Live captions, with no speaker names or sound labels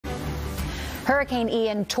Hurricane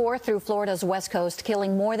Ian tore through Florida's west coast,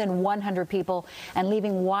 killing more than 100 people and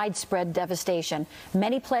leaving widespread devastation.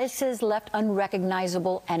 Many places left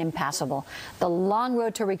unrecognizable and impassable. The long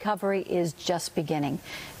road to recovery is just beginning.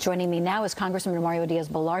 Joining me now is Congressman Mario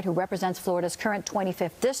Diaz-Balart, who represents Florida's current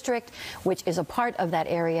 25th district, which is a part of that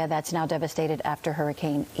area that's now devastated after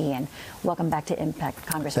Hurricane Ian. Welcome back to Impact,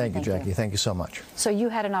 Congressman. Thank you, Jackie. Thank you so much. So you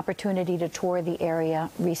had an opportunity to tour the area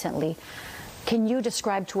recently. Can you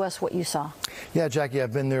describe to us what you saw? Yeah, Jackie,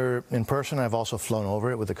 I've been there in person. I've also flown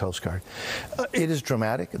over it with the Coast Guard. It is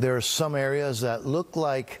dramatic. There are some areas that look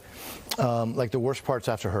like the worst parts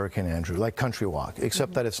after Hurricane Andrew, like Country Walk,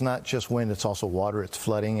 except that it's not just wind, it's also water, it's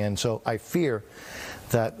flooding. And so I fear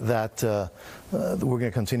that we're going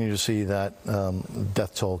to continue to see that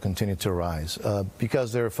death toll continue to rise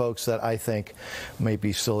because there are folks that I think may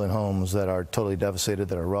be still in homes that are totally devastated,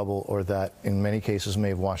 that are rubble, or that in many cases may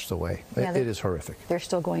have washed away. Yeah, it is horrific. They're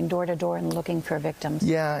still going door to door and looking for victims.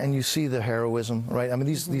 Yeah, and you see the heroism, right? I mean,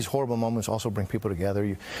 these horrible moments also bring people together.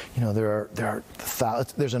 You know,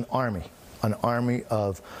 there's an army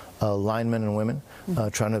of linemen and women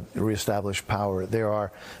trying to reestablish power. There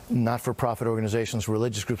are not-for-profit organizations,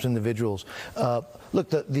 religious groups, individuals. Look,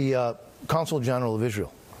 the Consul General of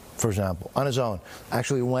Israel, for example, on his own,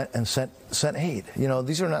 actually went and sent aid. You know,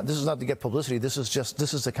 this is not to get publicity. This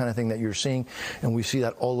is the kind of thing that you're seeing, and we see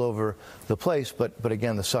that all over the place. But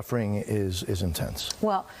again, the suffering is intense.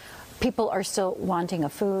 Well, people are still wanting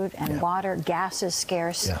food and water. Gas is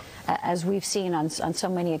scarce, as we've seen on so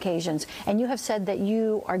many occasions. And you have said that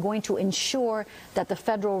you are going to ensure that the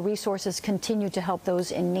federal resources continue to help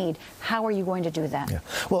those in need. How are you going to do that? Yeah.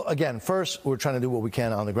 Well, again, first, we're trying to do what we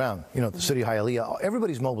can on the ground. You know, the city of Hialeah,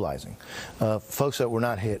 everybody's mobilizing. Folks that were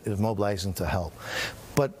not hit is mobilizing to help.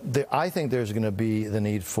 But I think there's going to be the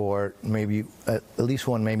need for maybe at least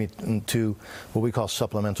one, maybe two, what we call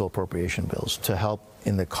supplemental appropriation bills to help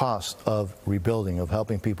in the cost of rebuilding, of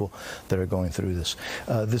helping people that are going through this.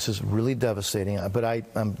 This is really devastating, but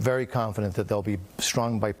I'm very confident that there'll be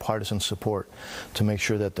strong bipartisan support to make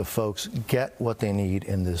sure that the folks get what they need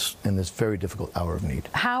in this very difficult hour of need.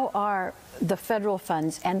 How are the federal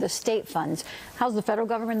funds and the state funds, how's the federal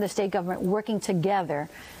government and the state government working together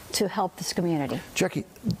to help this community? Jackie,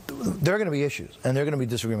 there are going to be issues and there are going to be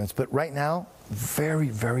disagreements, but right now, very,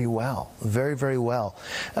 very well. Very, very well.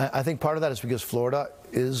 I think part of that is because Florida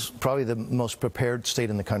is probably the most prepared state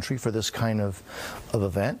in the country for this kind of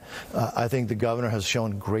event. I think the governor has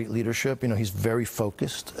shown great leadership. You know, he's very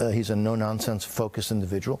focused. He's a no-nonsense focused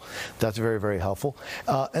individual. That's very, very helpful.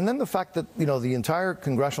 And then the fact that, you know, the entire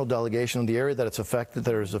congressional delegation, the area that it's affected,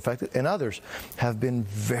 that is affected, and others have been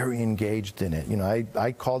very engaged in it. You know,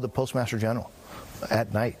 I called the Postmaster General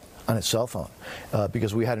at night on his cell phone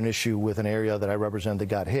because we had an issue with an area that I represent that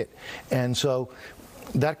got hit. And so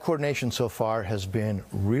that coordination so far has been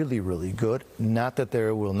really, really good. Not that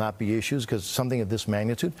there will not be issues, because something of this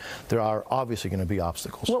magnitude, there are obviously going to be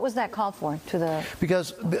obstacles. What was that called for to the?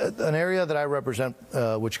 Because an area that I represent,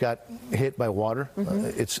 which got hit by water,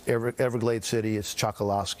 it's Everglades City, it's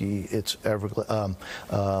Chokoloskee, it's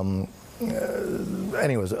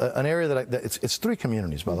anyways, an area that it's three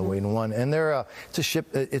communities, by the way, in one, and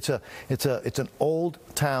it's an old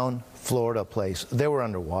town Florida place. They were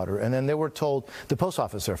underwater, and then they were told the post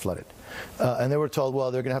office there flooded, and they were told,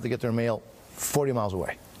 well, they're going to have to get their mail 40 miles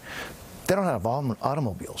away. They don't have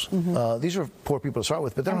automobiles. These are poor people to start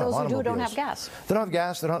with, but they don't have automobiles. And those who do don't have gas. They don't have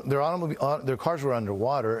gas. Their cars were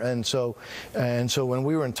underwater, and so when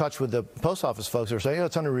we were in touch with the post office folks, they were saying, "Oh,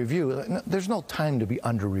 it's under review." No, there's no time to be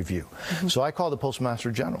under review. So I called the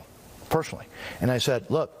Postmaster General personally, and I said,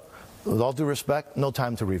 "Look, with all due respect, no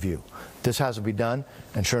time to review. This has to be done."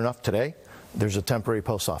 And sure enough, today there's a temporary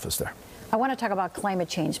post office there. I want to talk about climate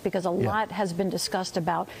change because a lot has been discussed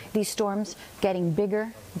about these storms getting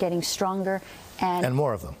bigger, getting stronger, and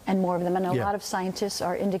more of them. And more of them. And a lot of scientists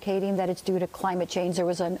are indicating that it's due to climate change. There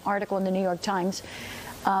was an article in the New York Times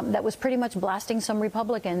that was pretty much blasting some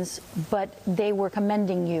Republicans, but they were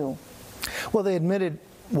commending you. Well, they admitted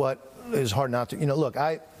what is hard not to. You know, look,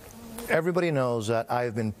 everybody knows that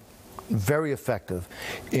I've been very effective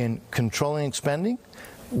in controlling spending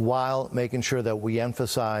while making sure that we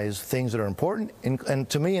emphasize things that are important. And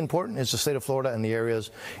to me, important is the state of Florida and the areas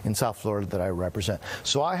in South Florida that I represent.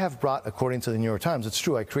 So I have brought, according to the New York Times, it's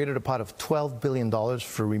true, I created a pot of $12 billion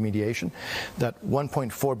for remediation. That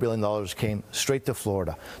 $1.4 billion came straight to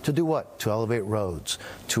Florida. To do what? To elevate roads,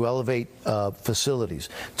 to elevate facilities,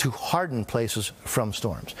 to harden places from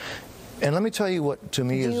storms. And let me tell you what, to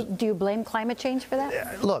me, do you blame climate change for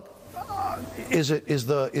that? Look, Is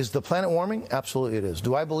the planet warming? Absolutely it is.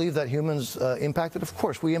 Do I believe that humans impact it? Of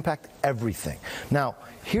course, we impact everything. Now,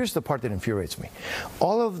 here's the part that infuriates me.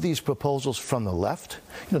 All of these proposals from the left,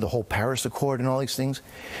 you know, the whole Paris Accord and all these things,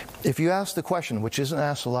 if you ask the question, which isn't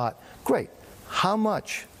asked a lot, great, how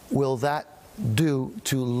much will that do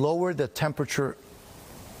to lower the temperature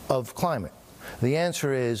of climate? The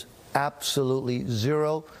answer is absolutely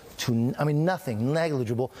zero to, I mean, nothing,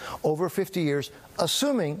 negligible, over 50 years,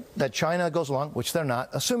 assuming that China goes along, which they're not,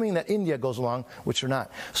 assuming that India goes along, which they're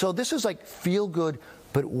not. So this is like feel-good,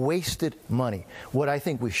 but wasted money. What I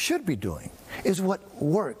think we should be doing is what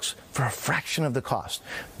works for a fraction of the cost.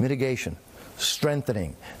 Mitigation,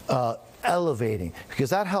 strengthening, elevating,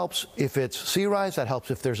 because that helps if it's sea rise, that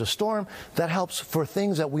helps if there's a storm, that helps for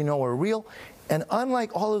things that we know are real. And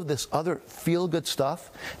unlike all of this other feel-good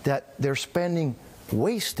stuff that they're spending,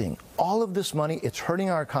 wasting all of this money, it's hurting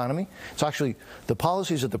our economy. It's actually the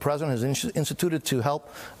policies that the president has instituted to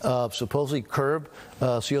help supposedly curb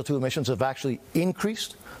CO2 emissions have actually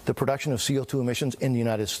increased the production of CO2 emissions in the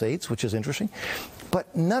United States, which is interesting.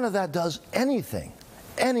 But none of that does anything.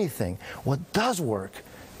 What does work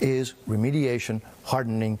is remediation,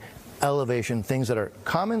 hardening, elevation, things that are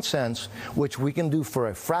common sense, which we can do for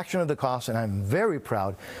a fraction of the cost, and I'm very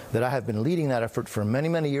proud that I have been leading that effort for many,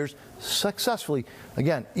 many years successfully.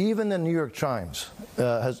 Again, even the New York Times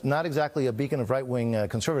has not exactly a beacon of right-wing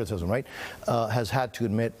conservatism, right, has had to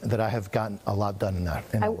admit that I have gotten a lot done in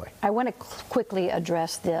that way. I want to quickly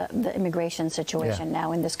address the immigration situation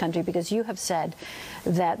now in this country, because you have said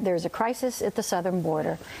that there's a crisis at the southern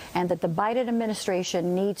border and that the Biden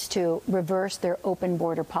administration needs to reverse their open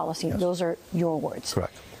border policy. Yes. Those are your words.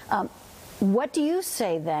 Correct. What do you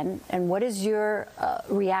say then, and what is your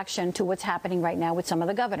reaction to what's happening right now with some of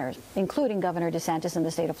the governors, including Governor DeSantis in the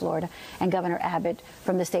state of Florida and Governor Abbott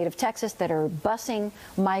from the state of Texas, that are busing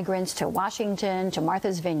migrants to Washington, to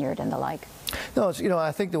Martha's Vineyard and the like? No, it's, you know,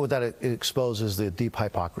 I think that what that exposes the deep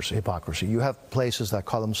hypocrisy. You have places that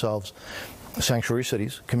call themselves sanctuary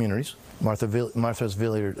cities, communities. Martha's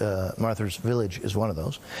Village is one of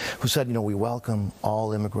those, who said, you know, we welcome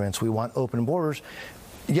all immigrants, we want open borders.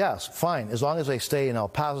 Yes, fine, as long as they stay in El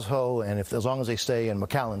Paso and as long as they stay in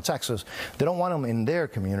McAllen, Texas. They don't want them in their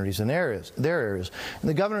communities, in their areas. And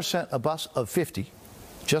the governor sent a bus of 50,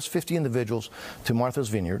 just 50 individuals to Martha's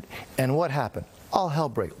Vineyard. And what happened? All hell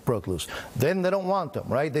broke loose. Then they don't want them,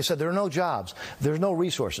 right? They said there are no jobs, there's no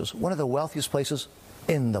resources. One of the wealthiest places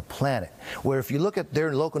in the planet, where if you look at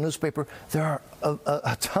their local newspaper, there are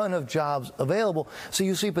a ton of jobs available. So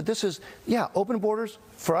you see, but this is, yeah, open borders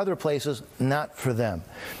for other places, not for them.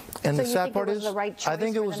 And so the sad part is, I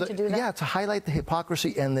think it was to do that? Yeah, to highlight the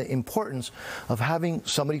hypocrisy and the importance of having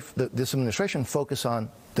somebody, this administration, focus on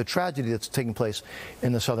the tragedy that's taking place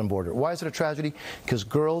in the southern border. Why is it a tragedy? Because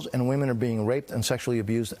girls and women are being raped and sexually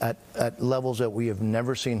abused at levels that we have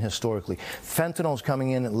never seen historically. Fentanyl is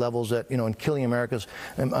coming in at levels that, you know, and killing Americans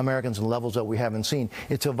in levels that we haven't seen.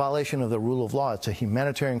 It's a violation of the rule of law. It's a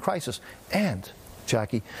humanitarian crisis. And,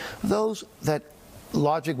 Jackie, those that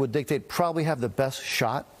logic would dictate probably have the best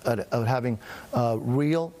shot at having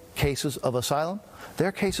real cases of asylum,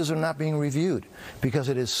 their cases are not being reviewed because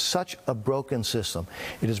it is such a broken system.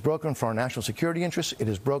 It is broken for our national security interests. It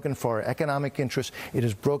is broken for our economic interests. It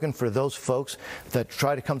is broken for those folks that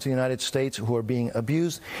try to come to the United States who are being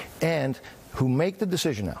abused and who make the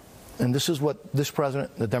decision now. And this is what this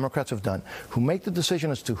president, the Democrats have done, who make the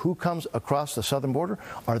decision as to who comes across the southern border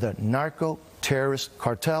are the narco-terrorist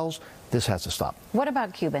cartels. This has to stop. What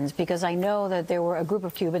about Cubans? Because I know that there were a group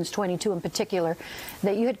of Cubans, 22 in particular,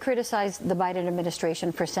 that you had criticized the Biden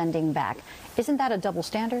administration for sending back. Isn't that a double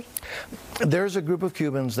standard? There's a group of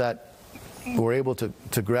Cubans that were able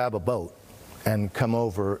to grab a boat and come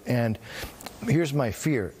over. And here's my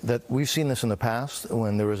fear, that we've seen this in the past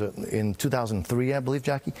when there was in 2003, I believe,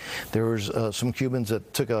 Jackie, there was some Cubans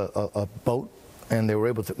that took a boat and they were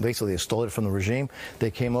able to, basically they stole it from the regime.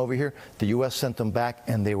 They came over here, the U.S. sent them back,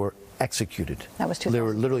 and they were executed. That was 2000. They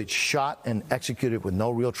were literally shot and executed with no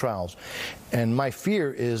real trials. And my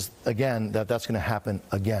fear is, again, that that's going to happen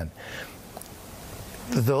again.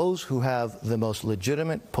 Those who have the most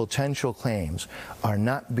legitimate potential claims are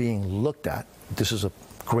not being looked at. This is a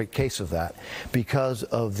great case of that because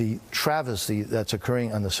of the travesty that's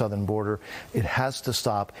occurring on the southern border. It has to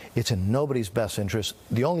stop. It's in nobody's best interest.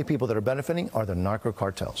 The only people that are benefiting are the narco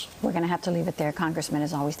cartels. We're going to have to leave it there. Congressman,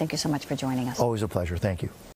 as always, thank you so much for joining us. Always a pleasure. Thank you.